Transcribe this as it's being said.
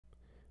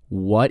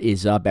What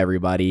is up,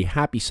 everybody?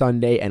 Happy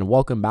Sunday and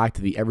welcome back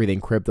to the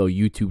Everything Crypto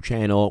YouTube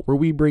channel, where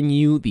we bring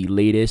you the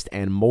latest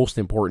and most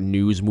important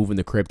news moving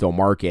the crypto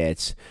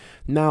markets.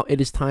 Now it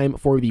is time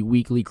for the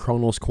weekly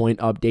Cronos coin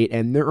update,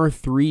 and there are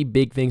three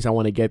big things I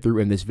want to get through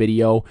in this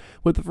video,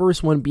 with the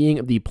first one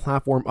being the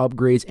platform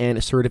upgrades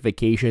and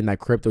certification that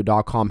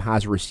Crypto.com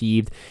has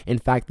received. In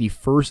fact, the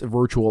first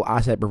virtual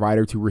asset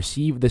provider to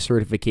receive this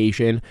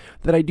certification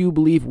that I do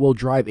believe will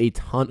drive a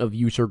ton of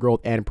user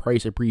growth and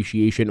price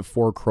appreciation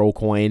for CRO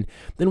coin.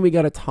 Then we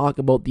got to talk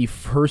about the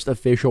first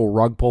official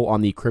rug pull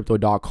on the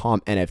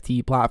Crypto.com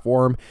NFT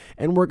platform,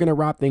 and we're going to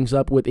wrap things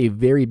up with a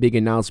very big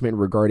announcement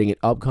regarding an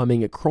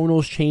upcoming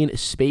Cronos chain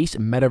space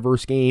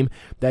metaverse game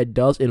that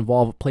does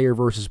involve player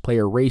versus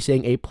player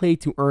racing, a play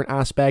to earn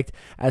aspect,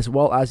 as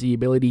well as the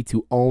ability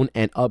to own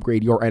and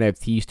upgrade your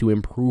NFTs to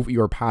improve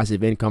your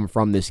passive income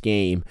from this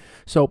game.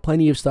 So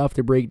plenty of stuff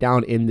to break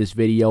down in this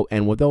video,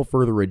 and without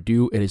further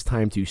ado, it is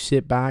time to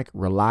sit back,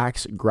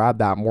 relax, grab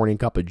that morning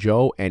cup of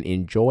joe, and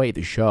enjoy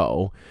the show.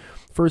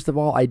 First of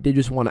all, I did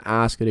just want to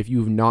ask that if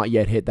you've not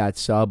yet hit that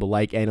sub,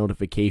 like, and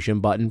notification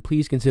button,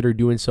 please consider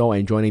doing so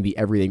and joining the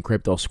Everything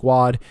Crypto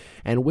squad.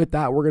 And with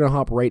that, we're going to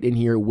hop right in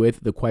here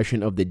with the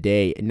question of the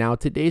day. Now,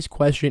 today's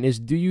question is,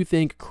 do you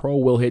think CRO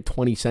will hit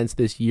 20 cents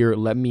this year?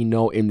 Let me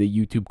know in the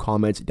YouTube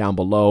comments down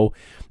below.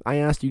 I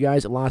asked you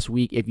guys last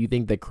week if you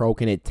think that CRO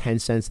can hit 10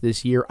 cents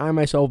this year. I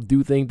myself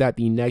do think that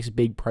the next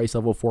big price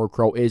level for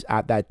CRO is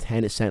at that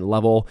 10-cent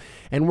level.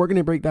 And we're going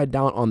to break that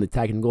down on the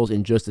technicals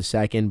in just a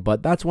second.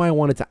 But that's why I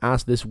wanted to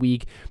ask this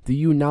week, do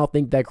you now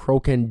think that CRO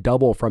can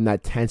double from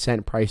that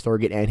 10-cent price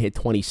target and hit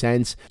 20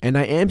 cents? And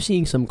I am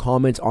seeing some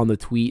comments on the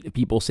tweet,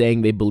 people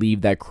saying they believe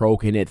that CRO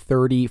can hit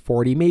 30,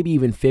 40, maybe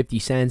even 50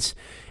 cents.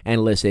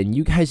 And listen,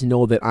 you guys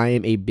know that I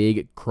am a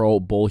big CRO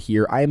bull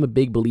here. I am a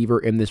big believer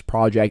in this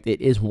project. It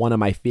is one of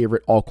my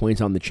favorite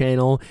altcoins on the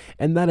channel,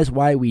 and that is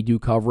why we do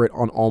cover it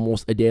on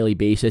almost a daily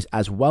basis,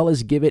 as well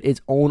as give it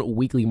its own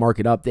weekly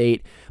market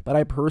update. But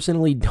I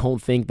personally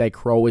don't think that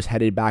CRO is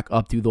headed back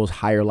up to those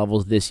higher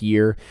levels this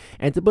year.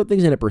 And to put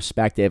things into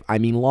perspective, I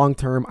mean, long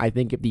term, I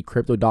think if the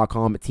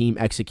Crypto.com team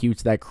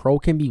executes, that CRO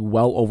can be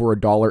well over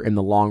 $1 in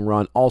the long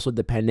run, also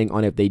depending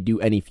on if they do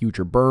any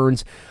future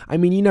burns. I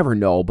mean, you never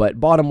know, but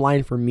bottom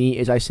line for me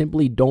is I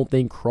simply don't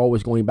think CRO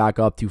is going back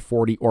up to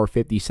 40 or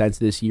 50 cents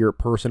this year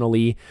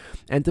personally.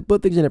 And to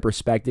put things into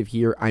perspective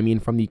here, I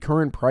mean, from the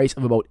current price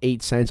of about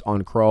 8 cents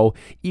on CRO,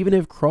 even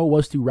if CRO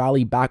was to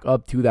rally back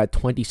up to that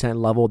 20-cent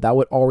level, that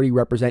would already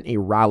represent a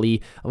rally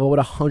of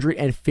about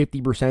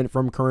 150%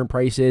 from current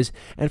prices.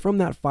 And from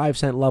that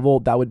 5-cent level,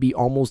 that would be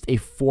almost a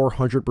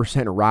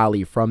 400%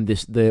 rally from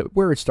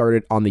where it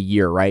started on the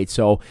year, right?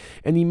 So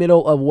in the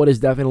middle of what is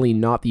definitely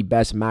not the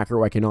best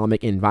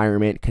macroeconomic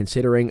environment,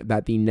 considering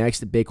that the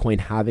next Bitcoin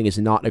halving is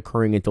not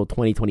occurring until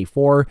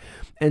 2024,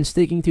 and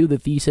sticking to the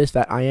thesis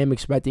that I am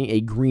expecting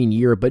a green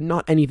year, but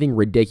not anything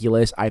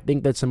ridiculous. I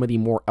think that some of the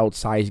more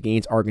outsized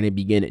gains are going to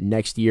begin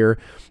next year.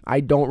 I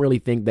don't really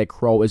think that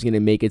CRO is going to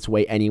make its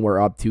way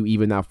anywhere up to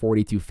even that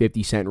 40 to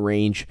 50 cent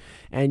range.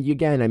 And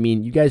again, I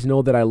mean, you guys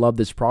know that I love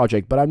this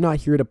project, but I'm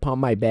not here to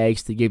pump my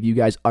bags to give you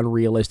guys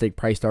unrealistic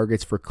price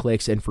targets for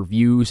clicks and for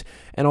views.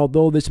 And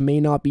although this may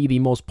not be the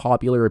most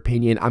popular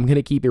opinion, I'm going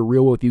to keep it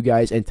real with you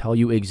guys and tell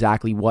you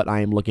exactly what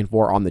I am looking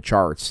for on the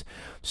charts.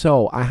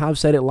 So I have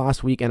said it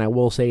last week and I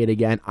will say it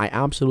again. I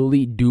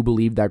absolutely do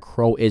believe that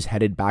CRO is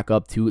headed back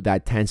up to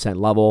that 10-cent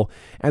level.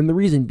 And the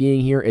reason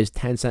being here is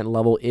 10-cent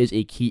level is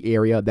a key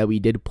area that we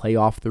did play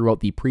off throughout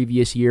the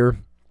previous year.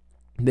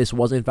 This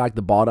was in fact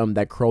the bottom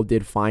that CRO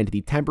did find,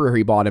 the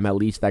temporary bottom at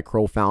least that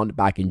CRO found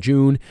back in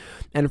June.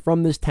 And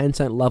from this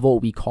 10-cent level,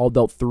 we called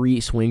out 3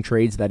 swing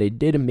trades that it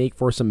did make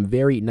for some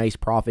very nice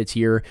profits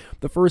here.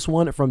 The first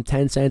one from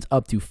 10 cents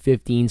up to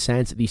 15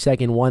 cents. The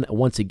second one,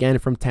 once again,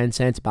 from 10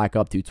 cents back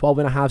up to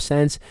 12.5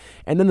 cents.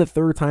 And then the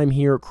third time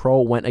here, CRO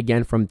went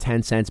again from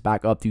 10 cents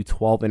back up to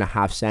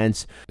 12.5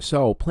 cents.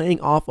 So playing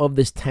off of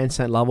this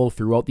 10-cent level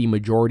throughout the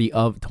majority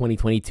of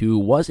 2022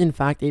 was in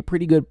fact a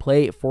pretty good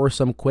play for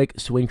some quick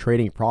swing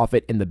trading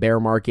profit in the bear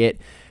market.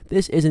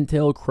 This is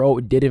until CRO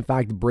did in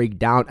fact break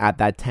down at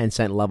that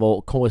 10-cent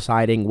level,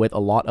 coinciding with a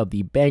lot of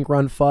the bank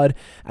run FUD,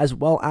 as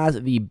well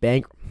as the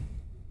bank.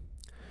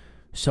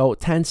 So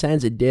 10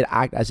 cents, it did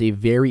act as a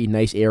very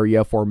nice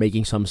area for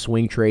making some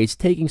swing trades,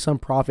 taking some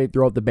profit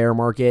throughout the bear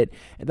market.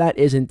 And that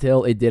is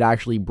until it did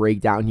actually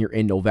break down here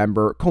in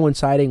November,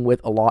 coinciding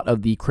with a lot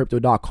of the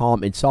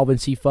Crypto.com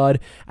insolvency FUD,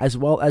 as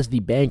well as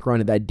the bank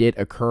run that did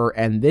occur.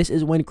 And this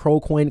is when CRO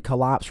coin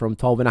collapsed from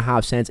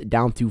 12.5 cents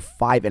down to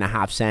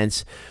 5.5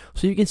 cents.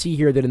 So you can see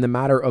here that in the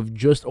matter of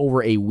just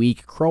over a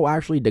week, CRO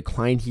actually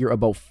declined here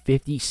about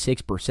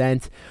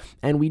 56%.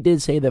 And we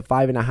did say that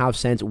 5.5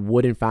 cents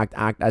would in fact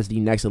act as the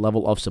next level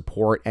level of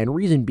support. And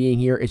reason being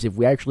here is if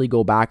we actually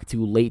go back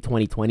to late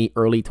 2020,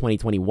 early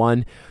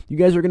 2021, you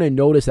guys are going to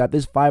notice that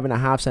this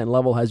 5.5 cent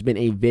level has been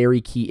a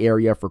very key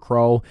area for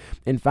CRO.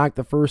 In fact,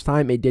 the first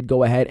time it did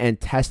go ahead and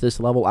test this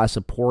level as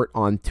support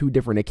on 2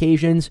 different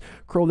occasions.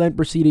 CRO then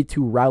proceeded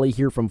to rally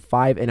here from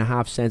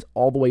 5.5 cents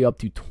all the way up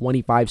to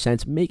 25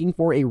 cents, making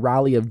for a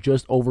rally of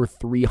just over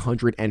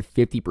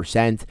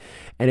 350%.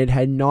 And it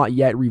had not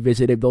yet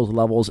revisited those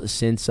levels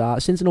since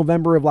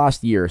November of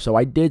last year. So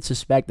I did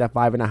suspect that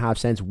 5.5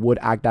 cents would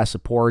act as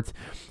support.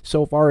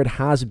 So far, it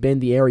has been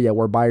the area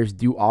where buyers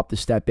do opt to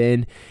step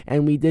in.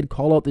 And we did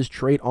call out this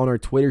trade on our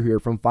Twitter here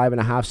from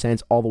 5.5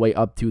 cents all the way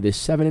up to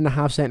this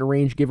 7.5 cent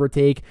range, give or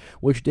take,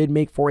 which did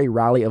make for a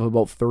rally of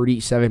about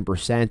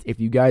 37%. If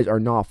you guys are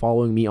not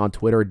following me on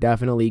Twitter,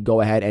 definitely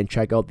go ahead and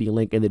check out the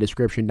link in the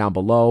description down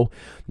below.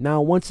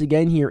 Now, once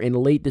again here in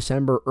late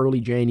December, early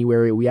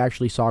January, we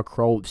actually saw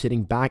CRO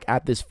sitting back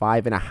at this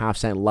 5.5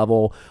 cent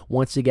level,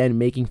 once again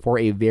making for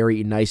a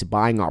very nice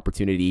buying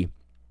opportunity.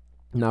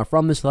 Now,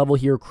 from this level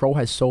here, CRO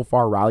has so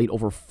far rallied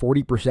over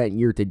 40%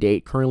 year to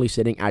date, currently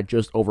sitting at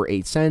just over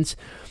 8 cents.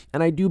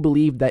 And I do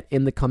believe that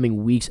in the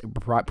coming weeks,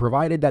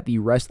 provided that the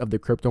rest of the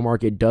crypto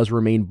market does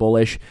remain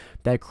bullish,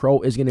 that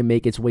CRO is going to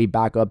make its way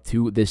back up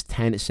to this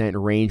 10-cent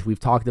range. We've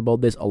talked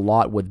about this a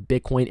lot with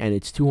Bitcoin and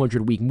its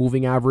 200-week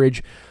moving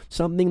average,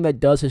 something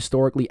that does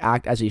historically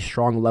act as a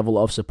strong level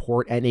of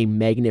support and a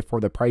magnet for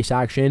the price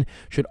action,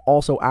 should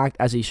also act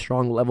as a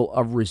strong level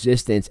of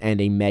resistance and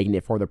a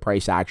magnet for the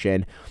price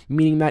action,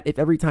 meaning that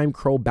if every time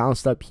CRO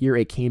bounced up here,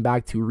 it came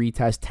back to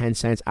retest 10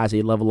 cents as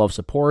a level of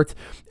support.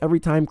 Every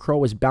time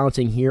CRO is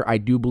bouncing here, I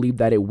do believe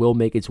that it will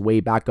make its way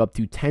back up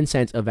to 10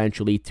 cents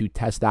eventually to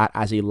test that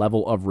as a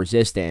level of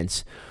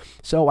resistance.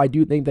 So I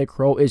do think that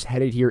CRO is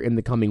headed here in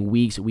the coming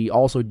weeks. We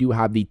also do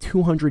have the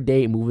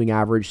 200-day moving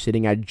average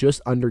sitting at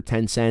just under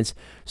 10 cents,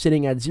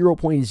 sitting at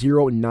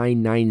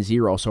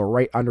 0.0990, so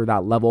right under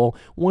that level.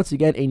 Once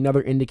again,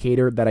 another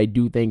indicator that I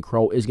do think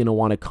CRO is going to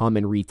want to come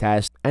and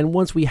retest. And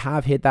once we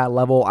have hit that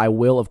level, I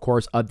will, of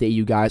course, update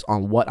you guys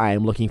on what I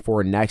am looking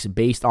for next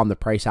based on the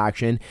price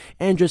action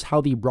and just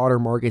how the broader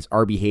markets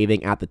are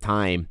behaving at the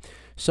time.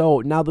 So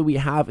now that we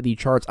have the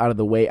charts out of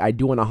the way, I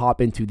do want to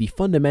hop into the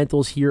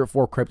fundamentals here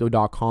for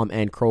Crypto.com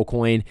and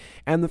CROcoin.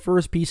 And the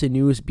first piece of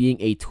news being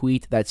a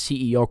tweet that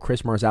CEO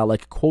Chris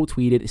Marszalek quote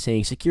tweeted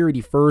saying security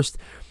first,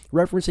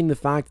 referencing the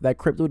fact that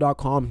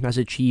Crypto.com has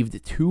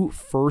achieved 2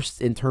 firsts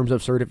in terms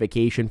of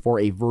certification for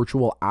a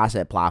virtual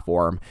asset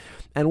platform.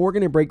 And we're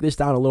going to break this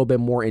down a little bit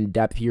more in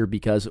depth here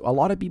because a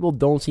lot of people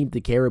don't seem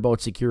to care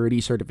about security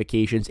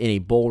certifications in a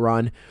bull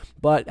run.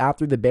 But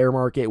after the bear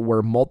market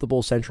where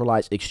multiple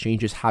centralized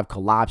exchanges have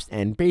collapsed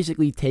and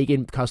basically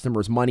taken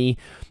customers' money,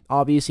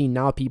 obviously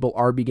now people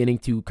are beginning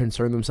to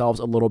concern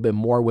themselves a little bit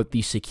more with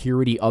the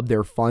security of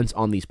their funds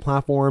on these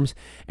platforms.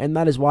 And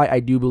that is why I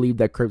do believe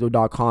that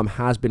Crypto.com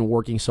has been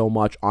working so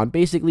much on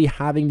basically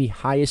having the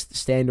highest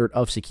standard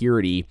of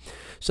security.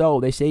 So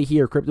they say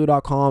here,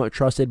 Crypto.com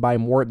trusted by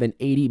more than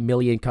 80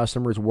 million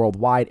customers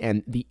worldwide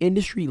and the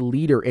industry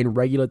leader in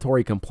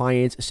regulatory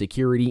compliance,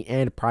 security,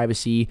 and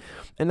privacy,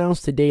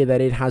 announced today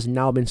that it has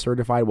now been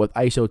certified with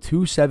ISO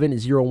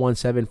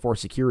 27017 for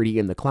security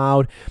in the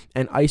cloud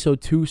and ISO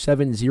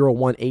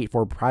 27018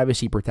 for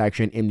privacy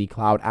protection in the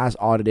cloud as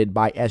audited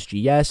by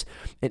SGS,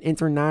 an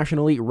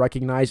internationally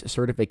recognized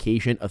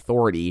certification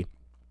authority.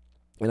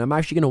 And I'm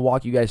actually going to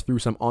walk you guys through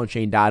some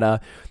on-chain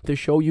data to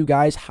show you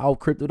guys how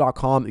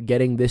Crypto.com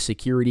getting this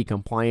security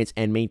compliance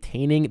and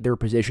maintaining their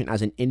position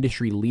as an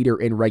industry leader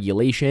in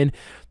regulation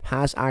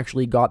has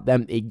actually got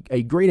them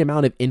a great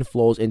amount of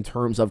inflows in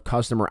terms of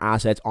customer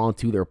assets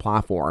onto their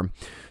platform.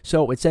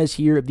 So it says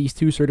here, these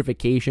 2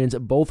 certifications,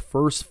 both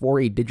first for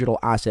a digital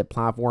asset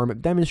platform,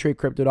 demonstrate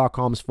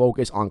Crypto.com's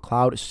focus on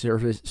cloud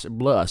service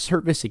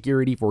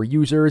security for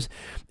users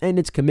and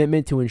its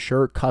commitment to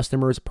ensure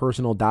customers'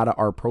 personal data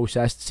are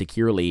processed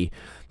securely.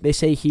 They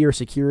say here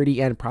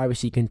security and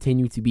privacy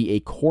continue to be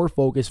a core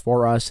focus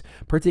for us,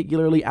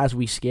 particularly as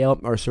we scale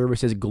our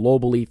services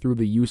globally through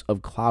the use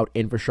of cloud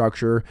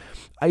infrastructure.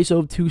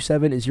 ISO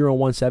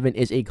 27017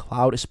 is a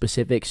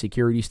cloud-specific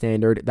security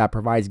standard that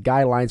provides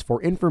guidelines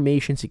for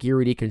information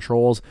security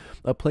controls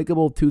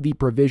applicable to the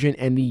provision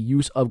and the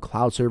use of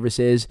cloud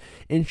services,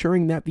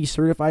 ensuring that the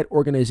certified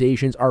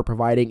organizations are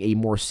providing a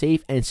more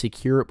safe and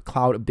secure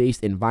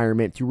cloud-based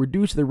environment to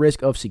reduce the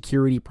risk of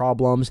security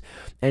problems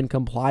and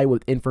comply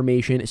with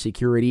information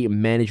security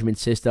management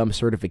system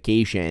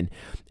certification.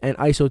 And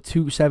ISO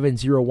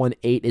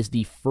 27018 is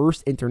the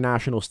first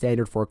international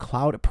standard for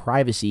cloud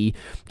privacy,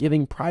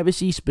 giving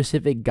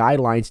privacy-specific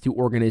guidelines to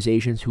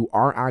organizations who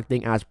are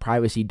acting as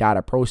privacy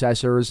data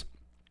processors.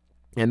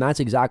 And that's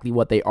exactly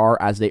what they are,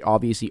 as they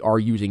obviously are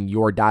using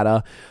your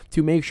data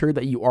to make sure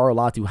that you are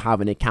allowed to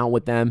have an account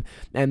with them.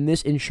 And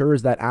this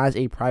ensures that as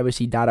a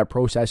privacy data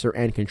processor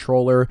and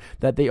controller,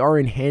 that they are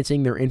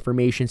enhancing their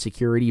information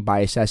security by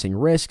assessing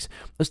risks,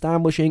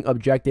 establishing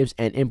objectives,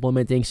 and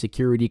implementing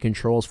security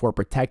controls for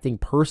protecting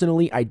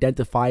personally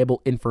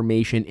identifiable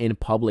information in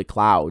public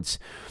clouds.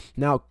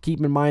 Now, keep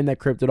in mind that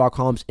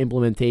Crypto.com's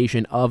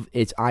implementation of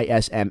its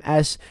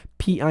ISMS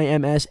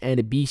PIMS and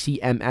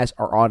BCMS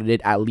are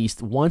audited at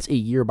least once a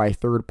year by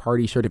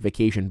third-party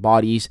certification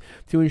bodies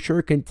to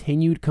ensure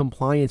continued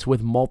compliance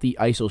with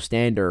multi-ISO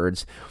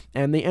standards.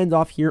 And they end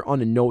off here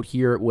on a note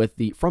here with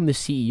from the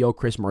CEO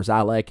Chris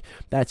Marzalek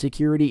that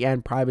security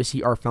and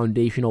privacy are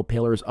foundational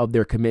pillars of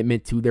their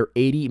commitment to their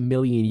 80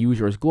 million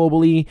users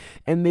globally,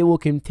 and they will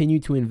continue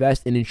to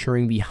invest in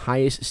ensuring the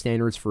highest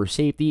standards for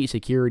safety,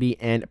 security,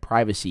 and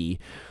privacy.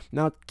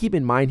 Now, keep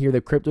in mind here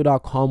that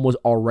Crypto.com was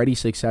already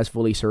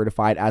successfully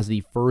certified as the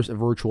first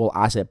virtual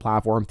asset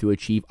platform to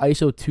achieve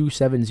ISO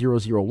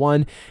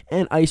 27001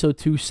 and ISO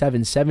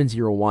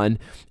 27701,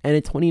 and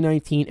in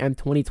 2019 and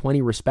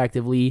 2020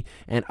 respectively,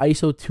 and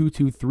ISO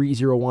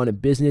 22301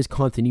 Business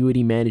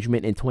Continuity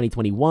Management in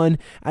 2021,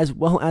 as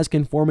well as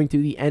conforming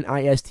to the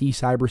NIST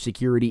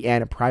cybersecurity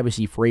and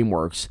privacy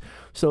frameworks.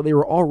 So they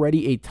were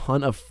already a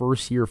ton of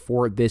firsts here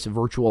for this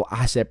virtual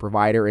asset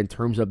provider in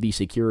terms of the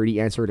security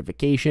and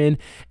certification,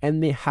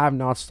 and they have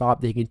not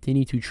stopped. They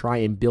continue to try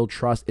and build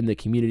trust in the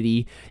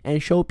community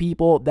and show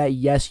people that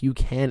yes, you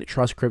can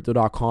trust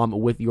Crypto.com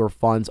with your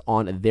funds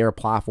on their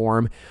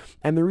platform.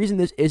 And the reason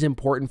this is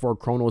important for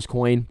Cronos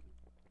Coin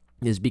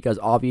is because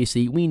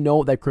obviously we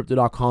know that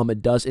Crypto.com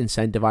does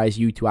incentivize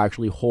you to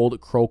actually hold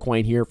CRO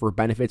Coin here for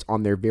benefits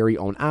on their very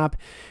own app.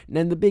 And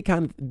then the big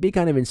kind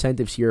of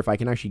incentives here, if I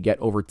can actually get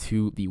over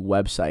to the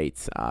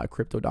website,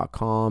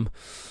 Crypto.com.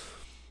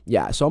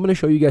 Yeah, so I'm going to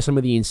show you guys some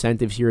of the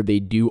incentives here they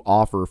do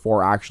offer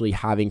for actually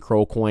having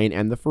CRO Coin.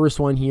 And the first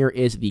one here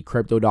is the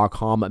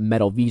Crypto.com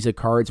Metal Visa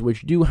cards,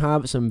 which do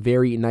have some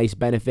very nice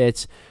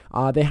benefits.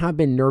 They have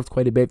been nerfed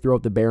quite a bit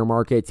throughout the bear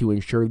market to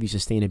ensure the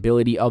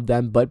sustainability of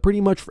them, but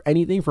pretty much for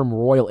anything from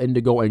Royal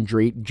Indigo and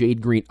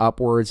Jade Green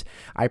upwards,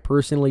 I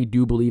personally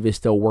do believe is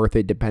still worth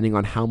it depending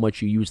on how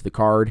much you use the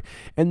card.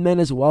 And then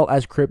as well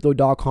as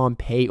Crypto.com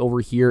Pay over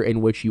here,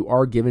 in which you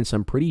are given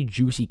some pretty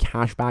juicy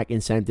cashback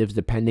incentives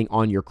depending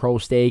on your CRO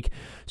stake.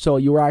 So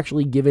you are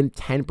actually given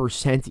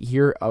 10%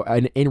 here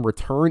in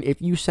return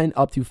if you send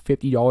up to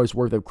 $50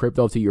 worth of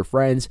crypto to your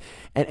friends.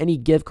 And any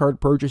gift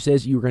card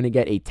purchases, you're going to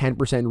get a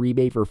 10%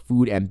 rebate for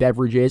food and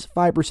beverages,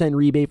 5%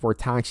 rebate for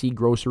taxi,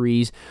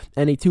 groceries,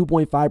 and a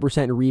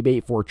 2.5%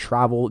 rebate for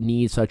travel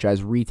needs such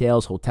as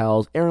retails,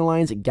 hotels,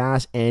 airlines,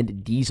 gas,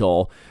 and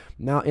diesel.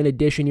 Now, in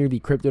addition here, the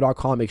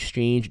Crypto.com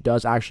exchange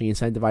does actually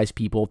incentivize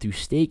people to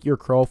stake your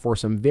CRO for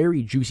some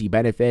very juicy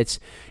benefits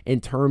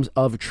in terms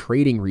of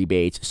trading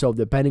rebates. So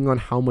depending on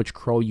how much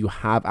CRO you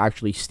have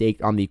actually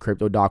staked on the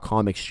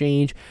Crypto.com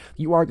exchange,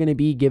 you are going to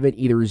be given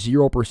either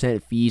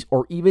 0% fees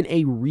or even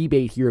a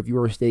rebate here if you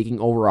are staking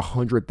over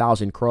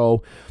 100,000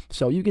 CRO.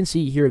 So you can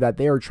see here that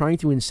they are trying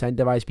to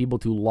incentivize people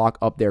to lock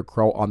up their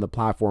CRO on the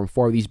platform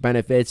for these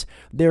benefits,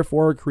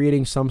 therefore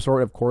creating some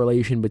sort of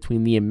correlation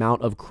between the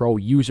amount of CRO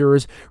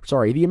users,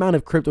 the amount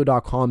of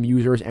Crypto.com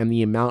users and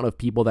the amount of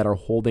people that are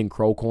holding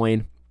CRO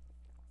Coin.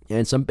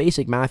 And some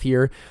basic math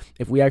here,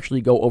 if we actually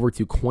go over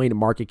to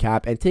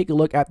CoinMarketCap and take a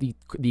look at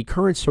the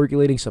current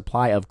circulating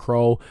supply of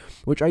CRO,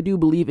 which I do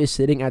believe is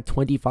sitting at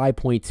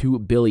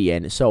 25.2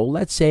 billion. So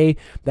let's say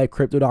that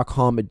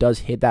Crypto.com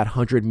does hit that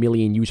 100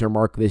 million user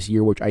mark this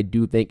year, which I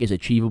do think is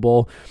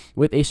achievable.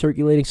 With a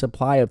circulating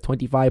supply of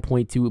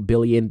 25.2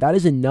 billion, that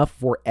is enough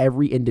for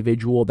every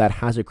individual that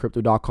has a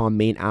Crypto.com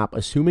main app,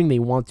 assuming they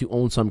want to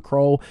own some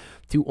CRO,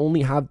 to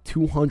only have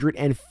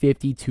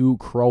 252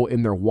 CRO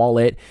in their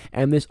wallet.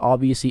 And this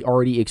obviously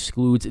already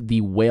excludes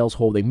the whales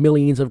holding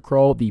millions of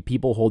CRO, the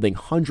people holding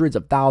hundreds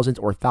of thousands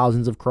or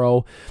thousands of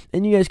CRO.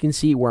 And you guys can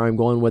see where I'm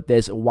going with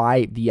this,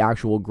 why the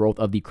actual growth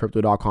of the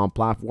Crypto.com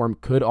platform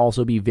could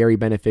also be very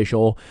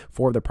beneficial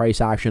for the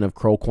price action of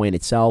CRO Coin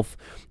itself.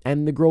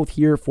 And the growth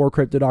here for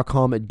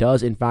Crypto.com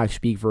does in fact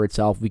speak for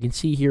itself. We can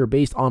see here,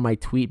 based on my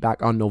tweet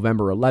back on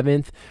November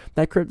 11th,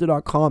 that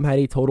Crypto.com had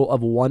a total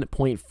of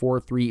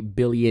 1.43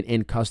 billion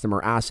in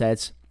customer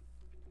assets.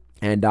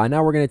 And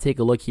now we're going to take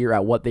a look here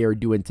at what they are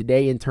doing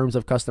today in terms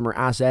of customer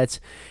assets,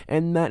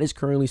 and that is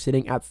currently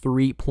sitting at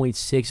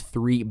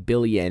 3.63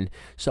 billion.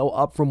 So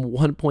up from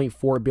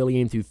 1.4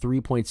 billion to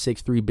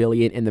 3.63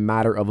 billion in the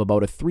matter of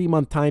about a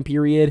 3-month time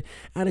period,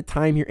 at a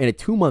time here in a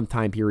 2-month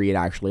time period,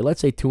 actually, let's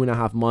say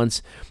 2.5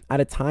 months,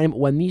 at a time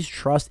when these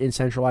trust in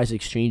centralized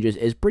exchanges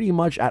is pretty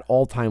much at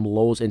all-time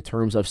lows in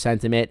terms of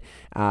sentiment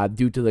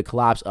due to the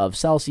collapse of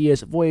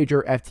Celsius,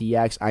 Voyager,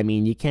 FTX. I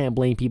mean, you can't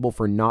blame people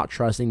for not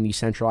trusting these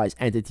centralized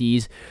entities.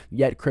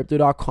 Yet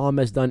Crypto.com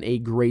has done a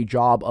great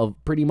job of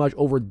pretty much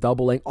over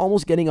doubling,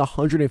 almost getting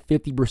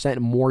 150%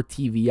 more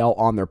TVL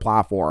on their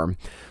platform.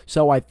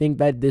 So I think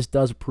that this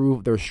does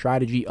prove their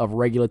strategy of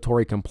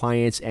regulatory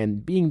compliance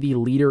and being the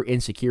leader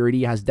in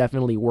security has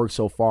definitely worked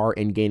so far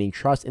in gaining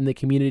trust in the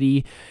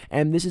community.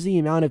 And this is the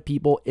amount of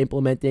people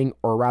implementing,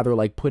 or rather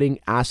like putting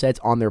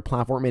assets on their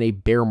platform in a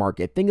bear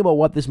market. Think about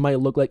what this might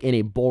look like in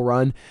a bull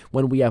run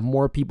when we have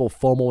more people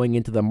FOMOing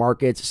into the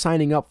markets,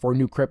 signing up for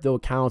new crypto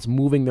accounts,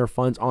 moving their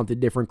funds onto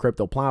different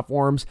crypto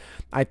platforms.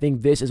 I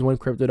think this is when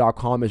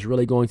Crypto.com is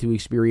really going to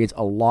experience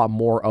a lot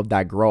more of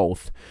that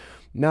growth.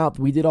 Now,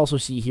 we did also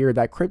see here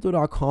that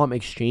Crypto.com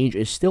exchange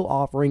is still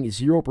offering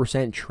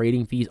 0%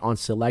 trading fees on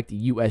select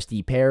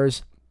USD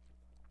pairs.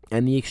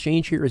 And the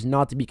exchange here is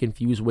not to be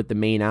confused with the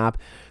main app.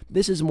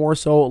 This is more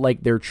so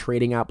like their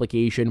trading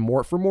application,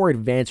 for more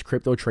advanced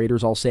crypto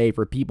traders, I'll say,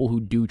 for people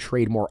who do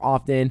trade more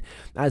often,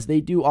 as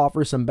they do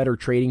offer some better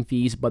trading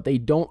fees, but they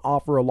don't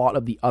offer a lot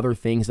of the other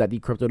things that the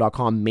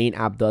Crypto.com main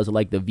app does,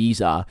 like the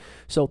Visa.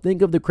 So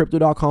think of the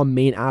Crypto.com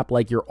main app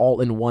like your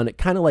all-in-one,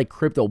 kind of like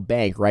crypto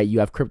bank, right? You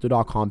have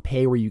Crypto.com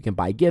Pay where you can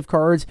buy gift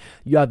cards,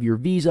 you have your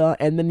Visa,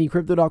 and then the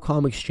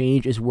Crypto.com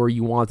exchange is where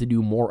you want to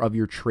do more of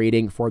your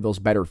trading for those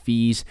better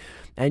fees.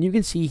 And you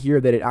can see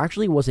here that it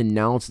actually was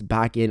announced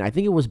back in, I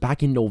think it was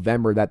back in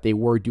November, that they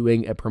were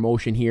doing a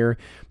promotion here,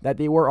 that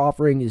they were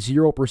offering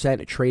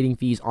 0% trading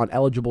fees on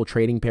eligible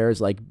trading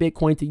pairs like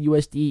Bitcoin to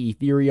USD,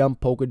 Ethereum,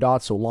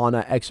 Polkadot,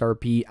 Solana,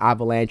 XRP,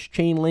 Avalanche,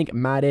 Chainlink,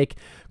 Matic,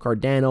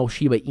 Cardano,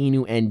 Shiba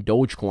Inu, and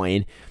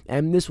Dogecoin.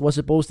 And this was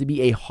supposed to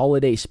be a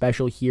holiday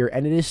special here,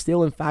 and it is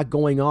still in fact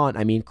going on.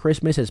 I mean,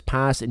 Christmas has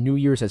passed, New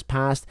Year's has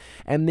passed,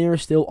 and they're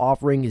still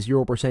offering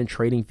 0%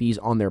 trading fees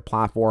on their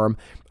platform.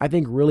 I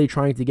think really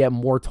trying to get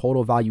more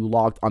total value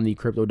locked on the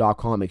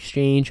Crypto.com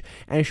exchange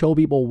and show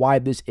people why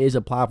this is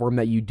a platform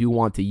that you do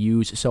want to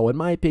use. So in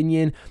my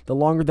opinion, the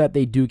longer that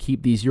they do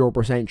keep the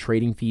 0%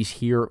 trading fees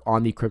here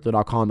on the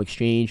Crypto.com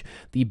exchange,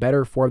 the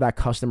better for that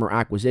customer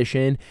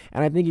acquisition.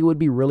 And I think it would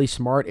be really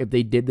smart if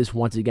they did this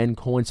once again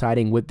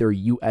coinciding with their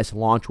US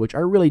launch, which I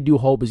really do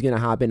hope is going to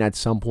happen at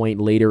some point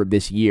later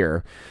this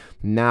year.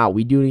 Now,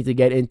 we do need to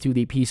get into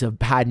the piece of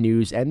bad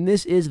news, and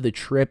this is the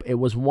Trip. It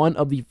was one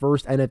of the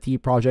first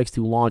NFT projects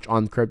to launch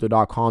on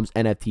Crypto.com's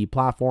NFT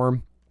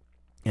platform.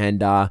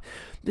 And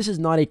this is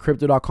not a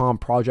Crypto.com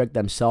project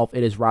themselves.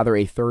 It is rather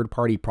a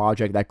third-party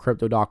project that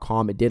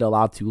Crypto.com did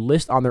allow to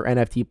list on their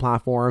NFT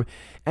platform.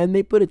 And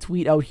they put a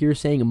tweet out here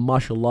saying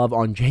much love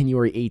on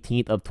January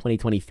 18th of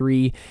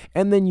 2023.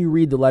 And then you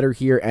read the letter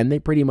here, and they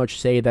pretty much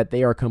say that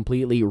they are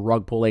completely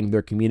rug pulling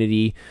their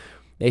community.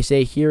 They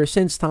say here,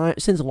 since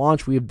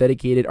launch, we have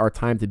dedicated our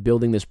time to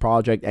building this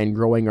project and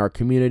growing our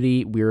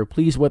community. We are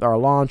pleased with our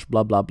launch,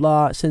 blah, blah,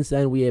 blah. Since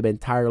then, we have been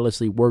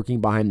tirelessly working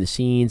behind the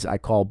scenes. I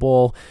call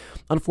bull.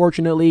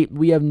 Unfortunately,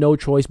 we have no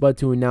choice but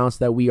to announce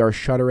that we are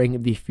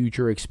shuttering the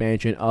future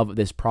expansion of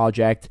this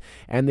project.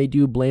 And they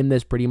do blame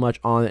this pretty much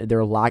on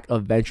their lack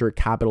of venture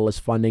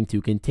capitalist funding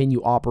to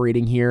continue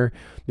operating here.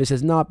 This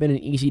has not been an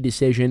easy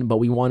decision, but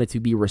we wanted to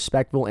be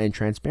respectful and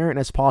transparent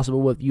as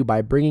possible with you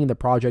by bringing the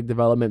project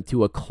development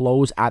to a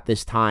close at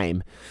this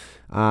time.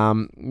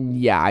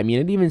 Yeah, I mean,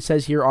 it even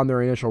says here on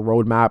their initial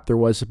roadmap, there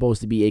was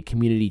supposed to be a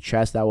community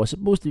chest that was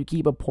supposed to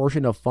keep a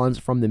portion of funds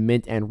from the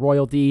mint and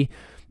royalty.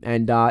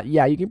 And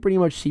yeah, you can pretty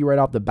much see right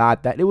off the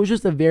bat that it was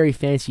just a very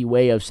fancy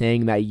way of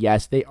saying that,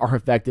 yes, they are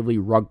effectively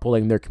rug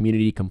pulling their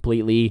community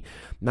completely.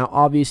 Now,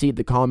 obviously,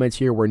 the comments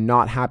here were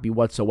not happy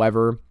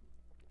whatsoever.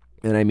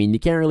 And I mean, you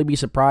can't really be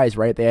surprised,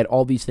 right? They had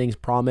all these things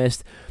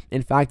promised.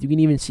 In fact, you can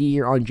even see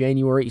here on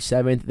January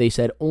 7th, they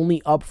said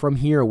only up from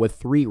here with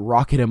 3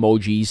 rocket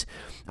emojis.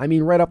 I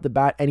mean, right off the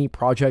bat, any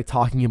project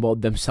talking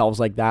about themselves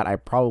like that, I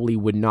probably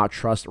would not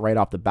trust right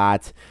off the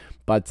bat.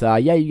 But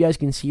yeah, you guys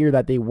can see here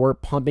that they were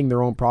pumping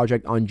their own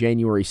project on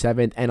January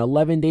 7th, and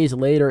 11 days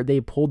later,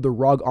 they pulled the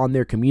rug on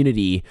their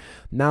community.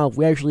 Now, if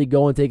we actually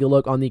go and take a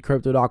look on the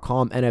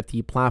Crypto.com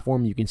NFT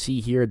platform, you can see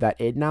here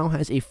that it now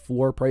has a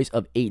floor price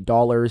of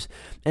 $8,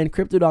 and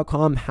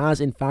Crypto.com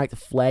has in fact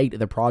flagged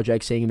the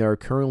project, saying they're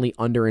currently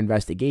under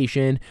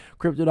investigation.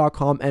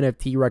 Crypto.com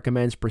NFT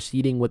recommends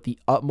proceeding with the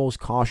utmost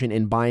caution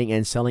in buying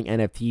and selling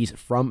NFTs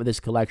from this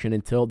collection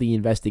until the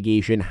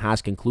investigation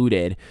has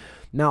concluded.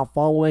 Now,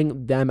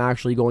 following them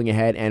actually going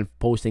ahead and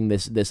posting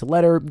this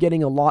letter,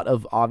 getting a lot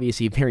of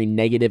obviously very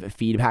negative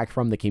feedback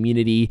from the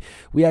community,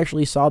 we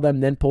actually saw them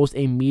then post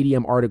a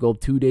Medium article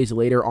 2 days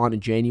later on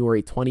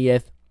January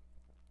 20th.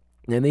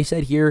 And they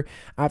said here,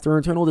 after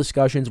internal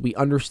discussions, we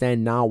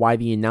understand now why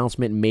the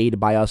announcement made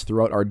by us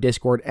throughout our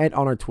Discord and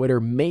on our Twitter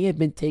may have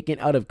been taken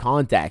out of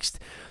context.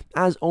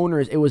 As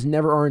owners, it was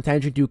never our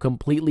intention to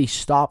completely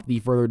stop the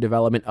further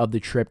development of the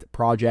Tripped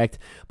project,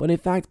 but in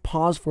fact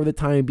pause for the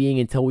time being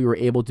until we were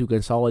able to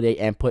consolidate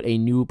and put a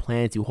new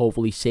plan to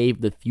hopefully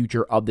save the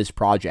future of this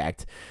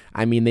project.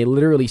 I mean, they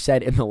literally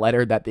said in the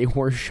letter that they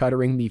were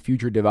shuttering the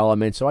future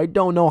development, so I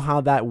don't know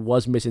how that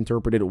was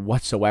misinterpreted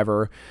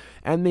whatsoever.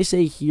 And they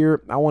say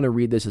here, I want to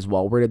read this as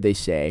well. Where did they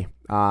say?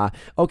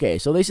 Okay,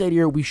 so they said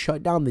here, we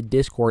shut down the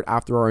Discord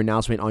after our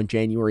announcement on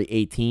January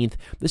 18th,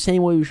 the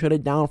same way we shut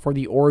it down for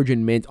the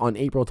Origin Mint on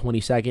April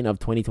 22nd of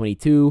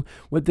 2022,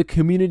 with the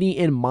community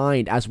in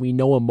mind, as we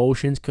know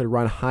emotions could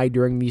run high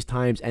during these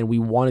times, and we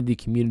wanted the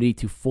community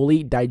to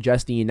fully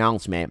digest the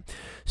announcement.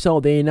 So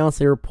they announced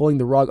they were pulling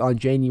the rug on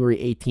January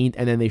 18th,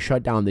 and then they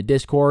shut down the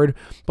Discord,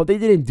 but they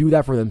didn't do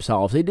that for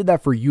themselves. They did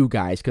that for you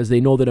guys, because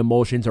they know that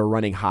emotions are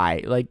running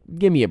high. Like,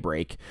 give me a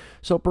break.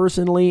 So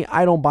personally,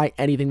 I don't buy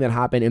anything that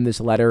happened in this this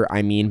letter,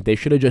 I mean, they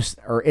should have just,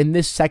 or in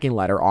this second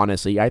letter,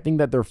 honestly, I think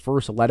that their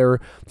first letter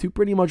to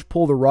pretty much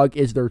pull the rug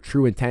is their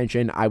true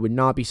intention. I would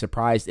not be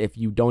surprised if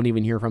you don't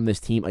even hear from this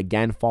team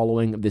again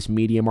following this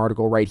Medium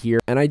article right here.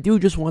 And I do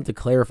just want to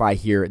clarify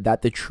here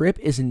that the trip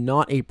is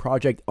not a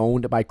project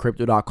owned by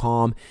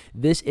Crypto.com.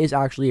 This is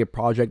actually a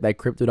project that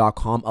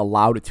Crypto.com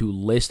allowed to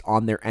list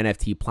on their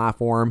NFT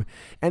platform.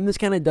 And this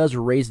kind of does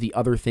raise the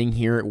other thing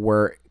here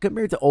where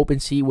compared to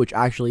OpenSea, which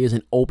actually is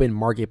an open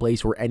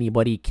marketplace where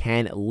anybody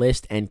can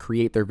list and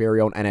create their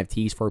very own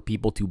NFTs for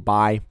people to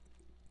buy.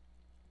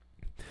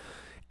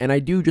 And I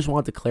do just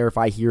want to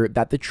clarify here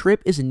that the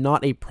trip is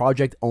not a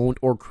project owned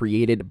or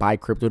created by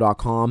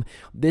Crypto.com.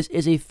 This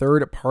is a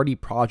third-party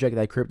project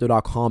that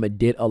Crypto.com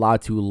did allow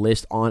to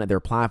list on their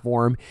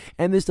platform.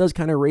 And this does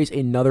kind of raise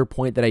another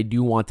point that I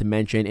do want to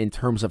mention in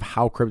terms of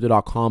how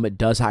Crypto.com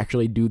does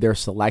actually do their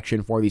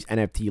selection for these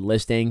NFT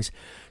listings.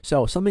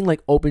 So something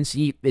like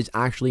OpenSea is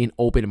actually an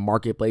open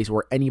marketplace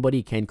where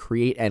anybody can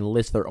create and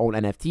list their own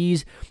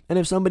NFTs. And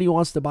if somebody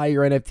wants to buy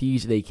your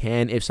NFTs, they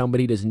can. If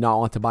somebody does not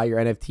want to buy your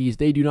NFTs,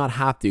 they do not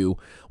have to.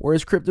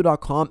 Whereas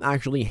Crypto.com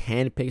actually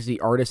handpicks the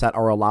artists that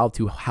are allowed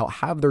to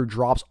have their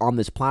drops on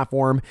this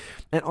platform.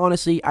 And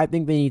honestly, I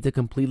think they need to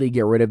completely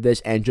get rid of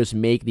this and just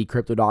make the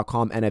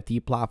Crypto.com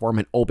NFT platform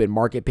an open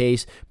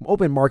marketplace,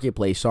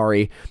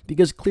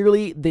 because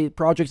clearly the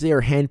projects they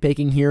are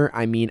handpicking here,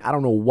 I mean, I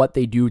don't know what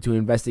they do to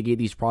investigate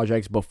these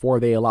projects before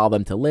they allow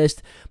them to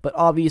list, but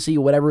obviously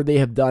whatever they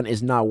have done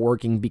is not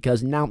working,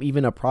 because now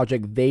even a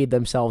project they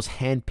themselves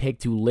handpicked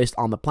to list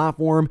on the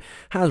platform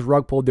has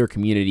rug pulled their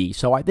community.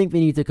 So I think they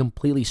need to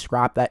completely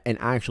scrap that and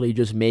actually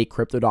just make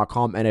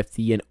Crypto.com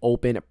NFT an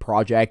open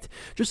project,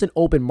 just an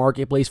open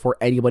marketplace for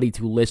anybody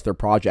to list their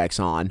projects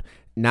on.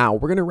 Now,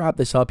 we're going to wrap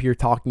this up here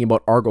talking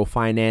about Argo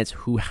Finance,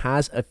 who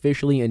has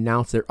officially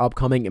announced their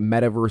upcoming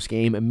Metaverse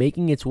game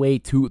making its way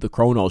to the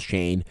Cronos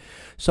chain.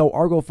 So,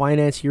 Argo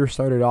Finance here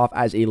started off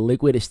as a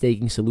liquid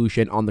staking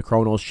solution on the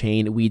Cronos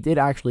chain. We did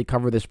actually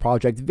cover this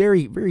project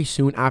very, very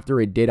soon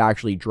after it did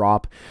actually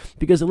drop,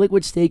 because the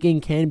liquid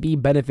staking can be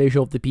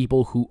beneficial to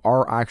people who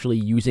are actually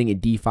using a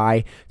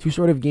DeFi to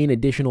sort of gain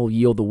additional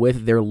yield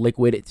with their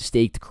liquid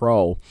staked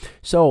CRO.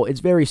 So, it's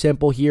very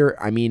simple here.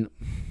 I mean,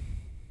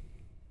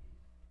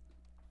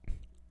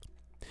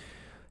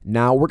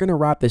 now, we're going to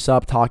wrap this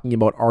up talking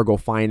about Argo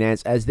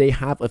Finance, as they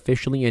have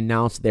officially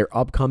announced their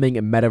upcoming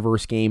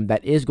Metaverse game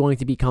that is going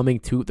to be coming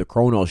to the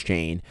Cronos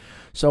chain.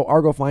 So,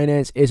 Argo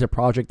Finance is a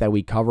project that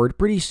we covered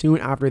pretty soon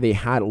after they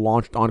had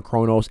launched on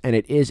Cronos, and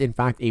it is in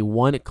fact a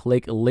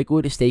one-click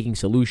liquid staking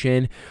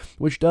solution,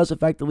 which does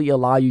effectively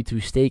allow you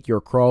to stake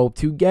your CRO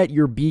to get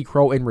your B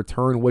CRO in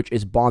return, which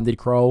is bonded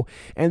CRO,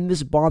 and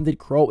this bonded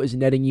CRO is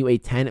netting you a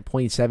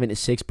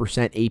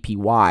 10.76%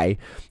 APY.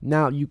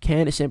 Now, you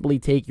can simply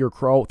take your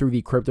CRO through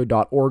the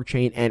Crypto.org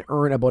chain and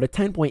earn about a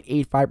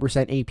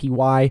 10.85%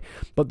 APY,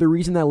 but the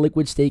reason that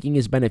liquid staking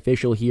is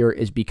beneficial here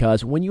is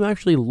because when you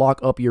actually lock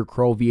up your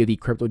CRO via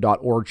the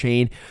Crypto.org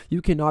chain,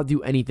 you cannot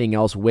do anything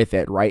else with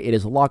it, right? It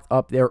is locked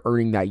up there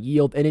earning that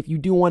yield, and if you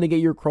do want to get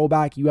your CRO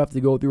back, you have to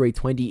go through a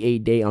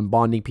 28-day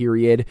unbonding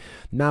period.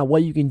 Now,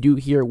 what you can do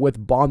here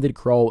with bonded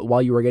CRO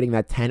while you are getting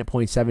that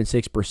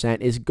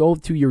 10.76% is go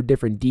to your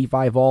different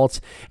DeFi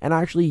vaults and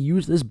actually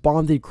use this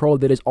bonded CRO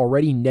that is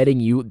already netting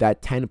you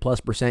that 10+%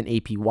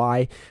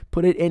 APY,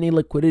 put it in a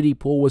liquidity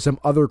pool with some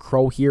other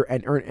CRO here,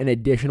 and earn an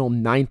additional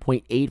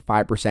 9.85%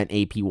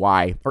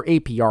 APY, or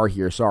APR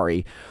here,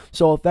 sorry.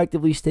 So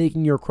effectively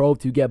staking your CRO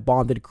to get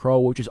bonded CRO,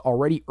 which is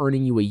already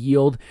earning you a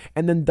yield,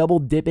 and then double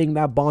dipping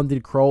that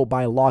bonded CRO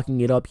by locking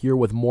it up here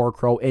with more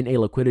CRO in a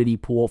liquidity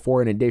pool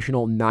for an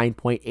additional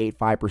 9.85%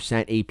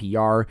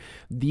 APR.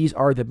 These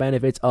are the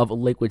benefits of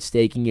liquid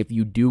staking if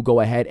you do go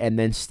ahead and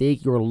then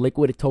stake your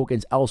liquid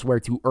tokens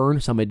elsewhere to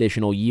earn some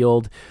additional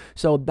yield.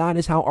 So that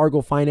is how Argo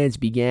Finance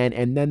began,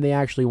 and then they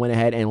actually went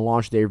ahead and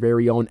launched their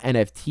very own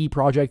NFT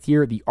project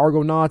here, the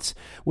Argonauts,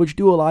 which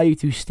do allow you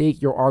to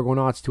stake your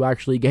Argonauts to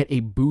actually get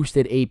a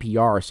boosted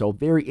APR. So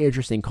very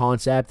interesting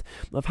concept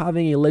of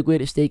having a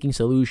liquid staking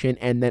solution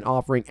and then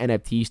offering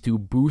NFTs to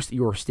boost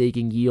your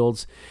staking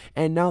yields.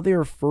 And now they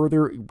are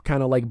further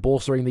kind of like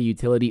bolstering the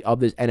utility of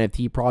this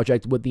NFT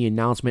project with the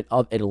announcement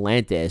of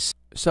Atlantis.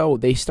 So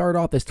they start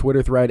off this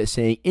Twitter thread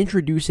saying,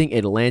 introducing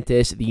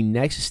Atlantis, the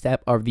next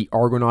step of the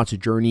Argonauts'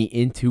 journey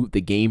into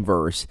the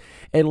gameverse.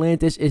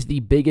 Atlantis is the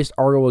biggest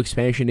Argo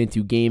expansion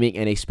into gaming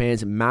and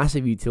expands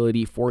massive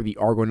utility for the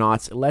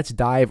Argonauts. Let's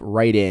dive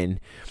right in.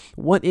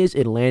 What is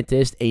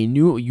Atlantis? A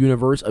new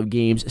universe of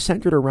games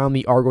centered around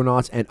the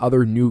Argonauts and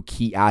other new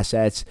key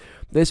assets.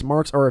 This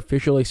marks our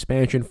official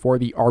expansion for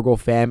the Argo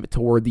fam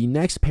toward the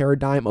next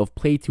paradigm of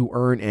play to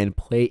earn and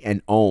play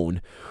and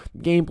own.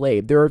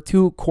 Gameplay. There are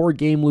two core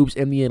game loops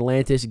in the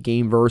Atlantis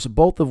gameverse,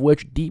 both of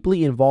which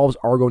deeply involves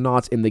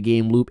Argonauts in the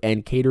game loop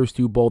and caters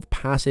to both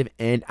passive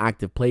and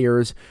active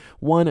players.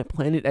 1.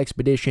 Planet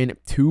expedition.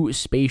 2.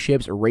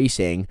 Spaceships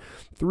racing.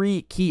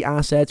 3 key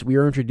assets. We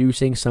are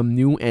introducing some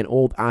new and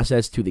old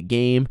assets to the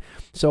game.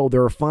 So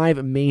there are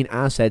 5 main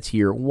assets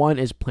here. 1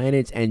 is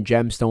planets and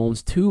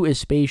gemstones, 2 is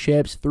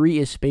spaceships, 3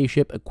 is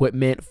spaceship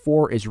equipment,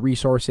 4 is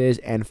resources,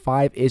 and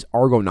 5 is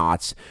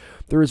Argonauts.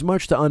 There is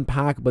much to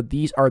unpack, but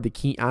these are the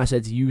key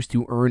assets used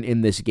to earn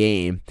in this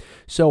game.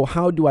 So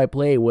how do I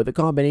play? With a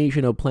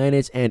combination of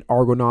planets and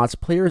Argonauts,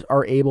 players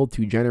are able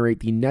to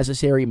generate the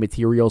necessary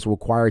materials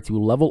required to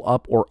level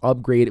up or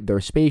upgrade their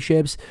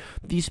spaceships.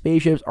 These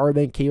spaceships are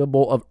then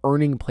capable of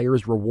earning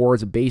players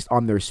rewards based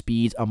on their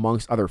speeds,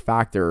 amongst other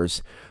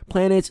factors.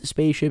 Planets,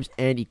 spaceships,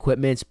 and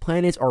equipments.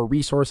 Planets are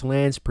resource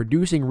lands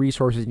producing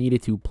resources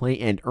needed to play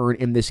and earn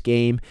in this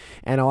game.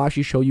 And I'll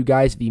actually show you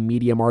guys the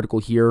Medium article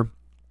here,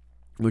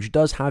 which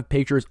does have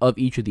pictures of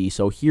each of these.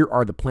 So here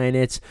are the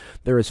planets.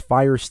 There is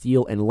fire,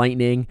 steel, and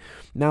lightning.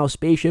 Now,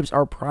 spaceships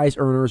are prize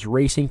earners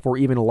racing for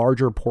even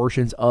larger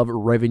portions of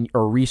revenue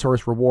or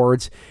resource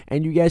rewards.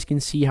 And you guys can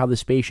see how the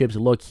spaceships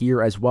look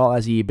here, as well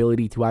as the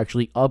ability to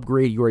actually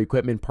upgrade your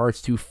equipment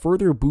parts to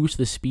further boost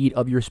the speed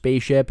of your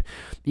spaceship.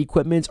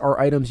 Equipments are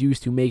items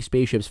used to make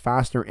spaceships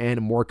faster and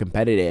more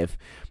competitive.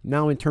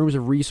 Now, in terms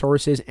of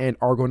resources and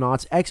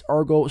Argonauts,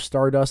 X-Argo,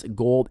 Stardust,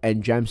 Gold,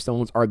 and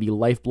Gemstones are the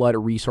lifeblood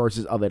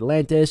resources of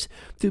Atlantis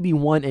to be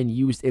won and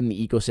used in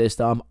the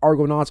ecosystem.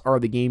 Argonauts are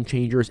the game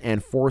changers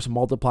and force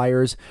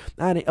multipliers,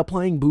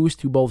 applying boost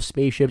to both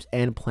spaceships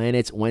and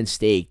planets when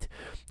staked.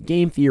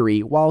 Game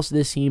theory. Whilst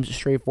this seems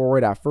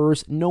straightforward at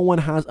first, no one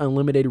has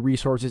unlimited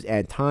resources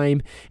and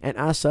time, and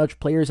as such,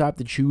 players have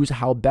to choose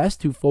how best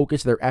to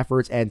focus their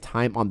efforts and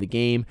time on the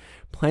game.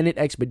 Planet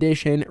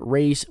expedition,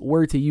 race,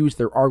 where to use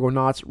their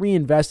Argonauts,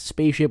 reinvest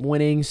spaceship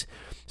winnings.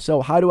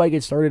 So how do I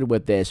get started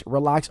with this?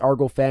 Relax,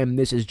 Argo fam,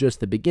 this is just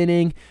the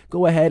beginning.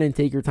 Go ahead and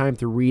take your time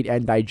to read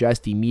and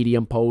digest the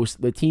Medium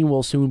post. The team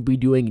will soon be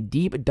doing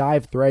deep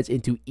dive threads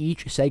into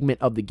each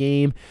segment of the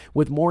game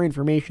with more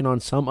information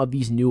on some of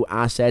these new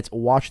assets.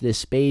 Watch this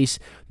space.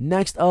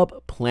 Next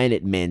up,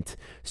 Planet Mint.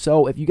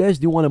 So if you guys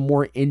do want a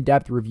more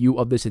in-depth review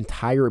of this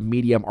entire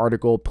Medium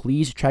article,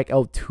 please check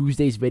out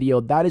Tuesday's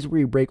video. That is where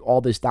we break all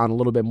this down a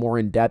little bit more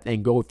in depth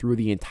and go through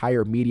the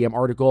entire Medium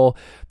article.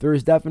 There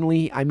is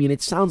definitely,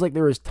 it sounds like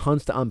there is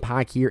tons to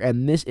unpack here,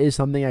 and this is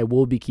something I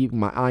will be keeping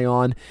my eye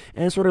on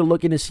and sort of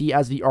looking to see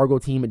as the Argo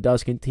team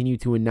does continue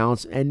to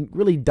announce and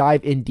really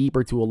dive in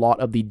deeper to a lot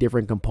of the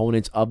different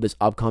components of this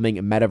upcoming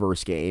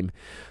Metaverse game.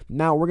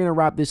 Now, we're going to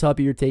wrap this up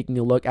here, taking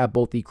a look at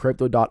both the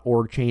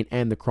Crypto.org chain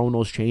and the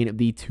Cronos chain,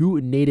 the 2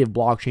 native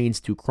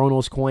blockchains to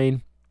Cronos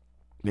coin.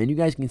 And you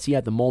guys can see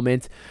at the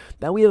moment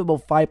that we have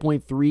about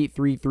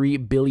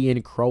 5.333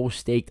 billion CRO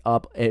staked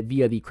up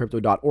via the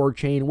Crypto.org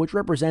chain, which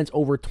represents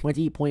over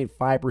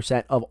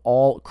 20.5% of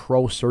all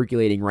CRO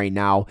circulating right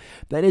now.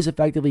 That is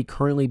effectively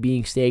currently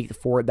being staked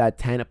for that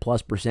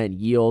 10+%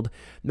 yield.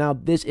 Now,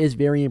 this is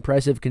very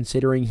impressive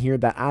considering here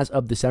that as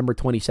of December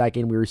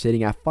 22nd, we were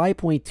sitting at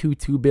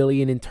 5.22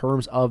 billion in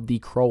terms of the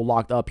CRO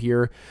locked up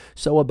here.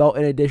 So about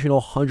an additional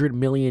 100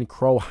 million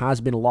CRO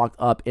has been locked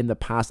up in the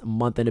past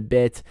month and a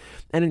bit.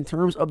 And in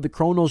terms of the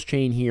Cronos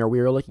chain here, we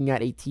are looking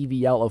at a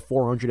TVL of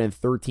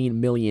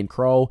 413 million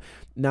CRO.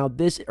 Now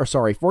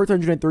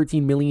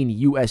 413 million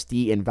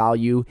USD in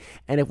value.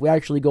 And if we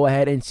actually go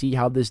ahead and see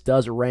how this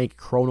does rank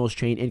Cronos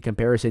chain in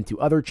comparison to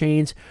other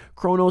chains,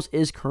 Cronos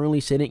is currently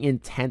sitting in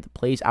 10th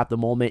place at the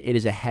moment. It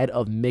is ahead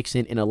of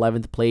Mixin in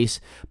 11th place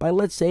by,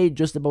 let's say,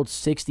 just about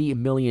 $60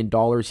 million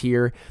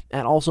here,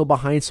 and also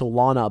behind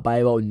Solana by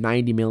about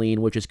 90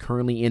 million, which is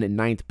currently in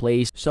 9th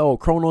place. So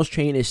Cronos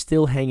chain is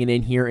still hanging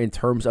in here in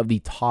terms of the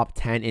top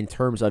 10 in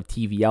terms of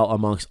TVL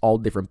amongst all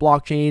different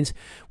blockchains,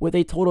 with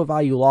a total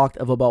value locked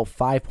of about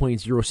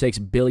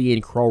 5.06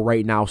 billion CRO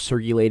right now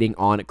circulating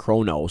on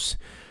Cronos.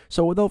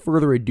 So without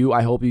further ado,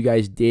 I hope you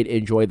guys did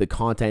enjoy the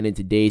content in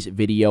today's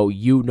video.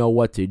 You know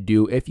what to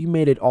do. If you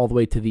made it all the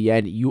way to the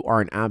end, you are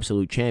an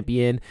absolute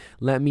champion.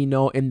 Let me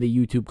know in the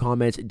YouTube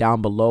comments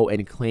down below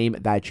and claim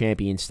that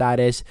champion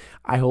status.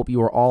 I hope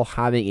you are all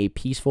having a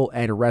peaceful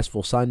and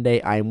restful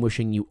Sunday. I am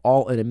wishing you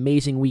all an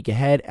amazing week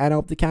ahead, and I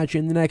hope to catch you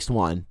in the next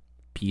one.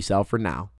 Peace out for now.